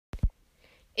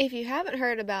If you haven't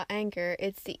heard about Anchor,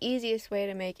 it's the easiest way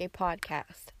to make a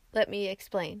podcast. Let me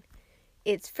explain.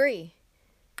 It's free.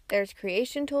 There's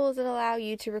creation tools that allow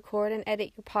you to record and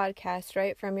edit your podcast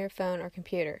right from your phone or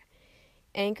computer.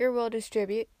 Anchor will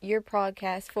distribute your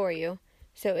podcast for you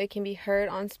so it can be heard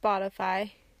on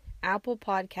Spotify, Apple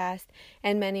Podcast,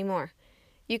 and many more.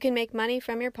 You can make money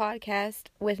from your podcast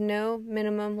with no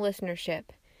minimum listenership.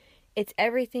 It's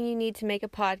everything you need to make a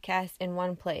podcast in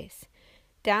one place.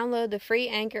 Download the free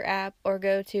Anchor app or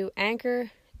go to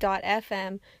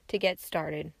anchor.fm to get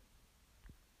started.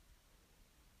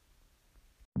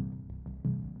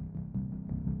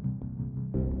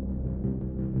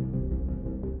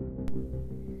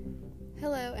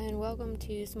 Hello and welcome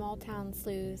to Small Town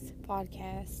Sleuth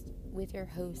podcast with your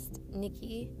host,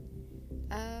 Nikki.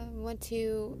 I want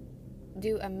to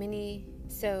do a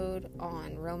mini-sode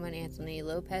on Roman Anthony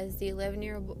Lopez, the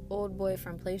 11-year-old boy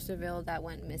from Placerville that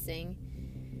went missing.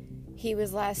 He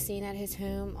was last seen at his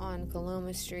home on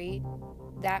Coloma Street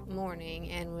that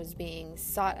morning and was being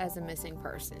sought as a missing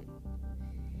person.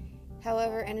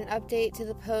 However, in an update to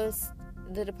the Post,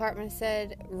 the department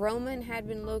said Roman had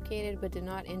been located but did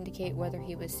not indicate whether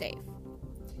he was safe.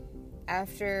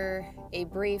 After a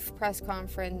brief press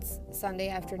conference Sunday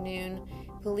afternoon,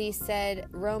 police said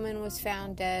Roman was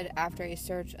found dead after a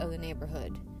search of the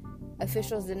neighborhood.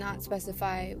 Officials did not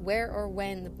specify where or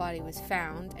when the body was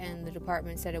found, and the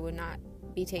department said it would not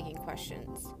be taking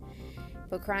questions.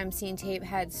 But crime scene tape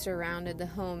had surrounded the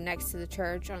home next to the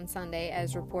church on Sunday,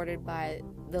 as reported by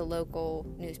the local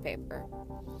newspaper,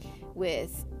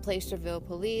 with Placerville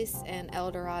Police and El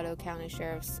Dorado County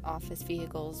Sheriff's Office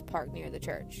vehicles parked near the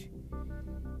church.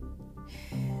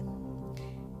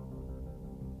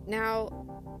 Now,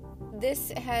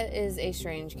 this is a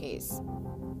strange case.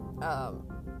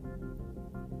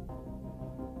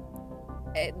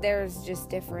 There's just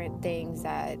different things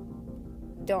that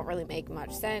don't really make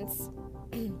much sense.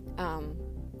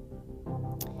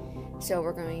 So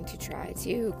we're going to try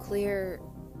to clear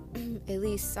at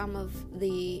least some of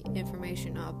the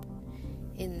information up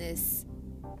in this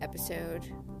episode.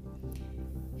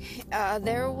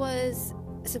 There was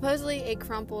supposedly a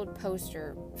crumpled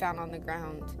poster found on the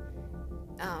ground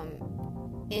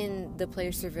in the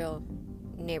Placerville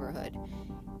neighborhood.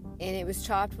 And it was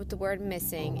chopped with the word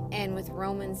missing and with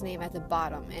Roman's name at the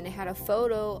bottom. And it had a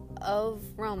photo of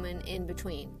Roman in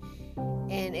between.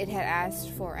 And it had asked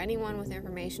for anyone with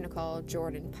information to call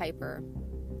Jordan Piper.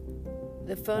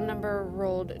 The phone number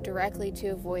rolled directly to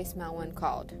a voicemail when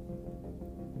called.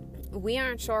 We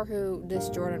aren't sure who this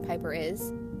Jordan Piper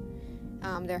is.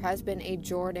 There has been a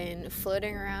Jordan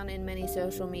floating around in many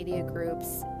social media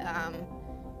groups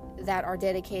that are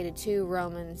dedicated to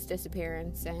Roman's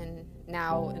disappearance and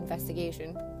now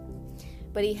investigation.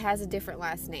 But he has a different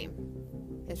last name.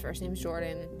 His first name's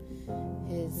Jordan.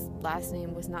 His last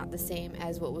name was not the same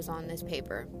as what was on this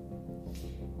paper.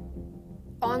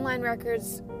 Online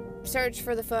records search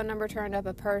for the phone number turned up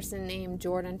a person named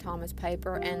Jordan Thomas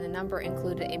Piper, and the number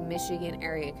included a Michigan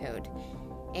area code.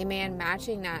 A man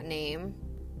matching that name,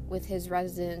 with his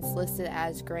residence listed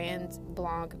as Grand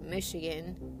Blanc,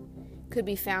 Michigan, could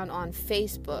be found on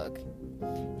Facebook.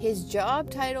 His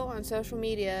job title on social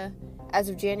media as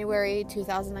of January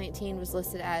 2019 was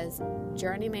listed as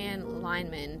Journeyman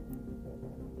Lineman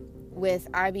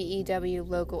with IBEW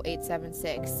Local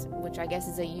 876, which I guess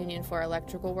is a union for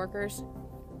electrical workers.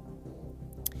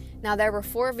 Now, there were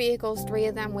 4 vehicles, 3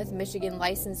 of them with Michigan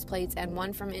license plates and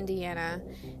 1 from Indiana,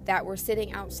 that were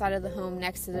sitting outside of the home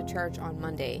next to the church on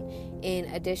Monday, in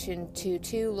addition to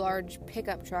 2 large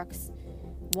pickup trucks,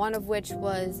 one of which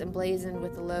was emblazoned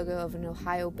with the logo of an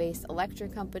Ohio-based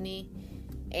electric company,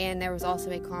 and there was also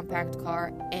a compact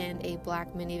car and a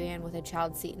black minivan with a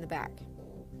child seat in the back.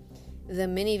 The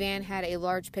minivan had a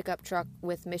large pickup truck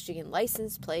with Michigan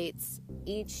license plates.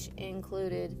 Each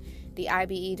included the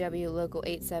IBEW Local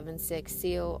 876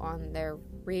 seal on their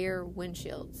rear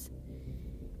windshields.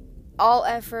 All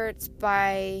efforts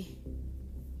by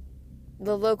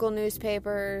the local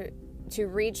newspaper to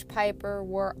reach Piper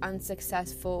were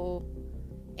unsuccessful,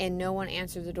 and no one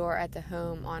answered the door at the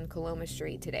home on Coloma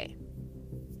Street today.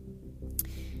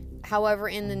 However,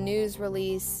 in the news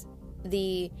release,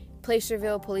 the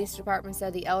Placerville Police Department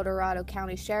said the El Dorado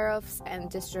County Sheriff's and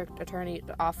District Attorney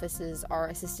offices are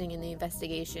assisting in the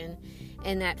investigation,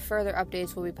 and that further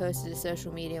updates will be posted to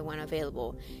social media when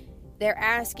available. They're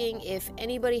asking if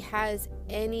anybody has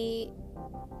any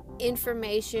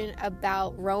information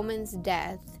about Roman's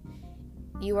death.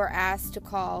 You are asked to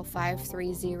call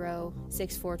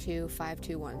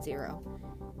 530-642-5210.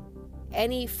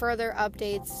 Any further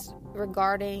updates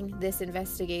regarding this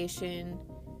investigation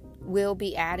will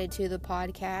be added to the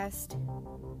podcast.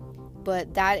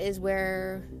 But that is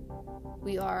where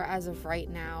we are as of right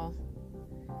now.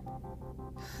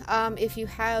 If you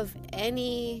have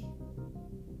any,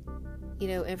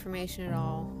 information at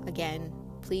all, again,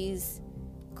 please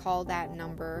call that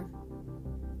number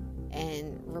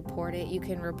and report it. You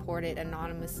can report it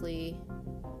anonymously,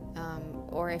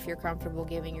 or if you're comfortable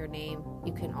giving your name,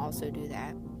 you can also do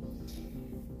that.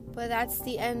 But that's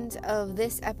the end of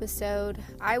this episode.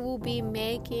 I will be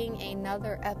making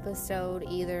another episode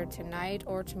either tonight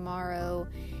or tomorrow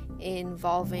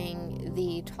involving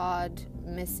the Todd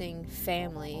missing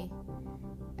family.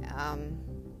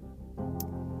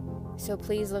 So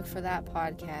please look for that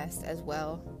podcast as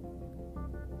well.